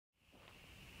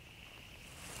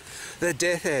The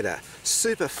death adder,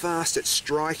 super fast at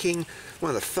striking, one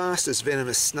of the fastest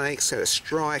venomous snakes at a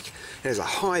strike. It has a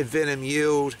high venom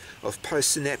yield of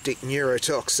postsynaptic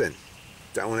neurotoxin.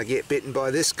 Don't want to get bitten by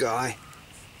this guy,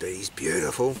 but he's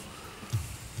beautiful.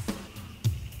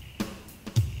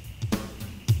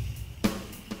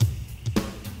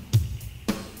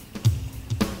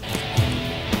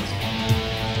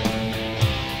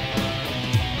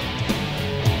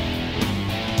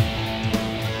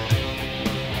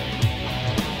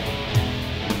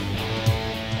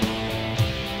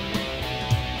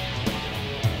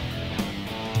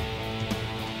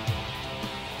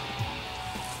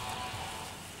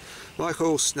 Like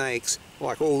all snakes,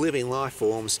 like all living life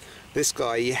forms, this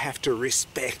guy you have to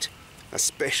respect,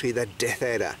 especially the death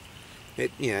adder.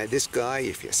 This guy,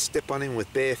 if you step on him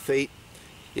with bare feet,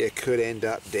 you could end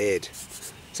up dead.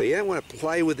 So you don't want to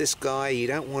play with this guy, you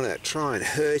don't want to try and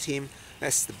hurt him.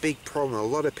 That's the big problem. A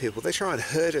lot of people, they try and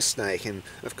hurt a snake, and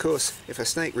of course, if a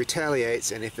snake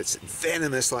retaliates and if it's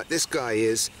venomous like this guy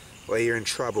is, well, you're in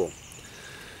trouble.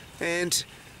 And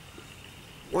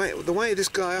the way this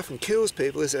guy often kills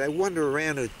people is that they wander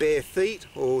around with bare feet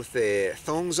or with their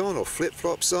thongs on or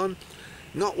flip-flops on,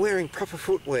 not wearing proper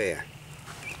footwear.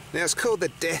 Now it's called the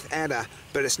death adder,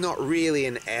 but it's not really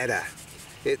an adder.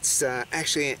 It's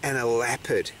actually an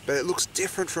elapid, but it looks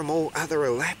different from all other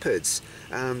elapids.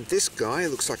 This guy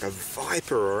looks like a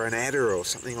viper or an adder or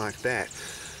something like that.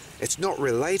 It's not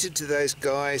related to those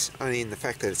guys, only in the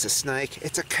fact that it's a snake.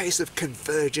 It's a case of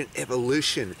convergent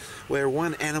evolution, where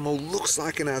one animal looks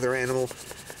like another animal,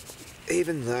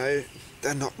 even though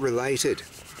they're not related.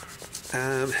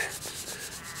 Well,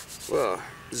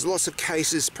 there's lots of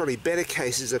cases, probably better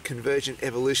cases of convergent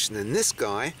evolution than this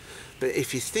guy, but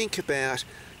if you think about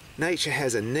nature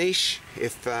has a niche,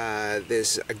 if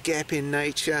there's a gap in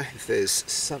nature, if there's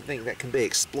something that can be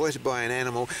exploited by an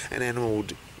animal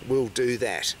will do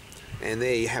that. And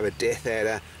there you have a death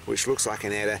adder, which looks like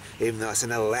an adder, even though it's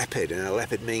an elapid. An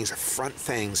elapid means a front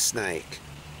fang snake.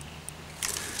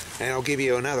 And I'll give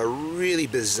you another really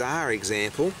bizarre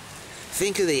example.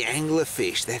 Think of the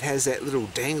anglerfish that has that little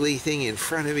dangly thing in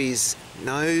front of his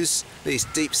nose, these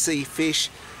deep sea fish,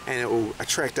 and it will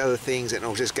attract other things and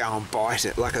it'll just go and bite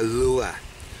it like a lure.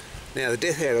 Now the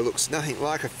death adder looks nothing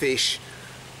like a fish,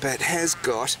 but has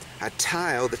got a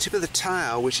tail, the tip of the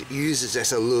tail, which it uses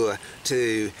as a lure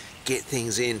to get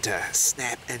things in, to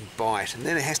snap and bite, and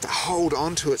then it has to hold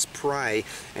on to its prey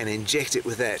and inject it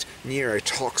with that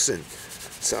neurotoxin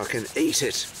so it can eat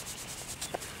it.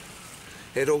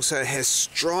 It also has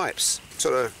stripes,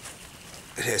 it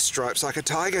has stripes like a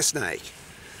tiger snake.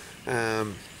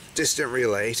 Distant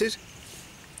related,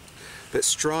 but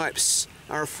stripes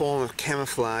are a form of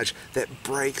camouflage that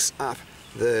breaks up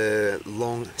the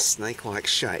long snake-like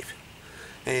shape.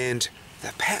 And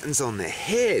the patterns on the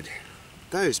head,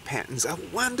 those patterns are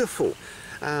wonderful.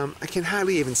 I can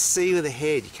hardly even see with the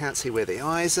head. You can't see where the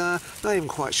eyes are, not even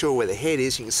quite sure where the head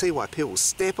is. You can see why people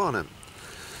step on them.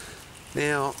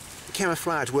 Now,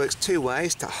 camouflage works two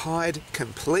ways: to hide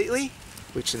completely,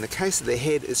 which in the case of the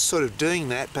head is sort of doing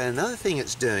that, but another thing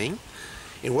it's doing,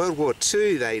 in World War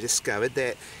II they discovered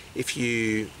that if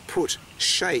you put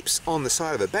shapes on the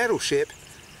side of a battleship,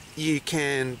 you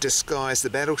can disguise the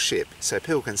battleship, so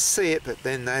people can see it, but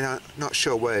then they're not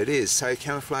sure where it is. So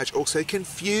camouflage also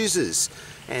confuses,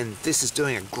 and this is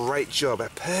doing a great job, a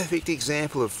perfect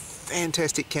example of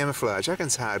fantastic camouflage. I can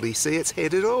hardly see its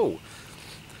head at all,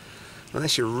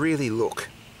 unless you really look.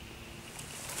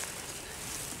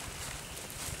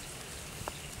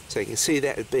 So you can see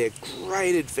that would be a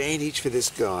great advantage for this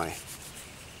guy.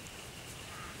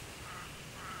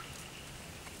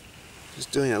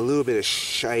 Just doing a little bit of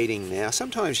shading now.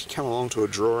 Sometimes you come along to a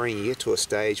drawing, you get to a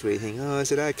stage where you think, oh,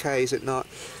 is it okay, is it not?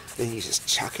 Then you just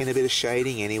chuck in a bit of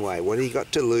shading anyway. What have you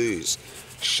got to lose?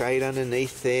 Shade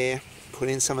underneath there, put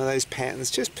in some of those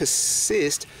patterns, just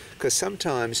persist, because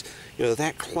sometimes you're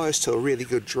that close to a really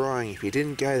good drawing. If you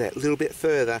didn't go that little bit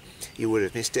further, you would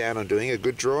have missed out on doing a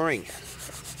good drawing.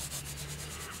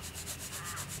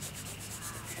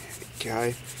 There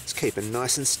we go. It's keeping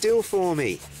nice and still for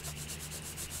me.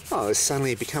 Oh, it's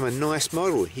suddenly become a nice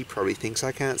model. He probably thinks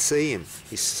I can't see him.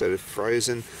 He's sort of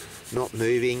frozen, not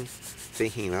moving,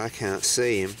 thinking I can't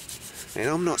see him. And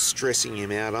I'm not stressing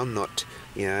him out. I'm not,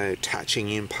 touching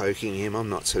him, poking him. I'm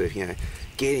not sort of,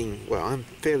 getting, well, I'm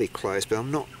fairly close, but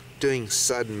I'm not doing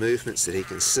sudden movements that he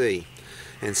can see.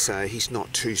 And so he's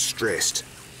not too stressed.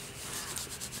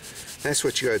 That's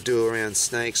what you got to do around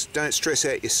snakes. Don't stress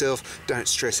out yourself, don't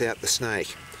stress out the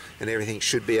snake, and everything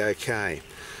should be okay.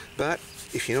 But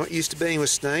if you're not used to being with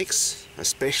snakes,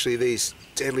 especially these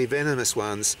deadly venomous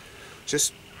ones,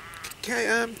 just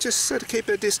just sort of keep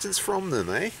a distance from them,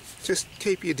 eh? Just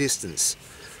keep your distance.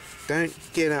 Don't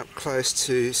get up close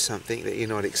to something that you're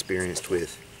not experienced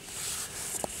with.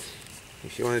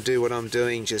 If you want to do what I'm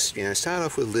doing, just, you know, start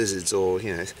off with lizards or,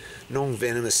 you know,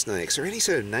 non-venomous snakes or any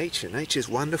sort of nature. Nature's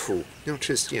wonderful. Not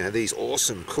just, you know, these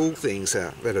awesome, cool things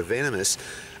that are venomous.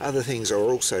 Other things are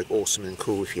also awesome and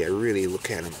cool if you really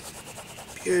look at them.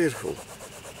 Beautiful,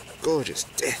 gorgeous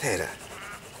death adder.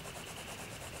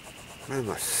 One of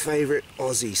my favourite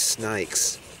Aussie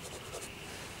snakes.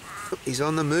 Oh, he's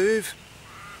on the move.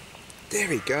 There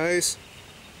he goes.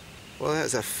 Well, that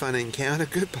was a fun encounter.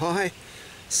 Goodbye.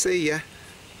 See ya.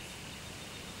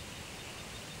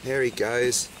 There he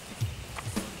goes.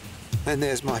 And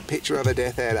there's my picture of a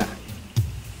death adder.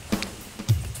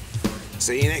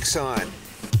 See you next time.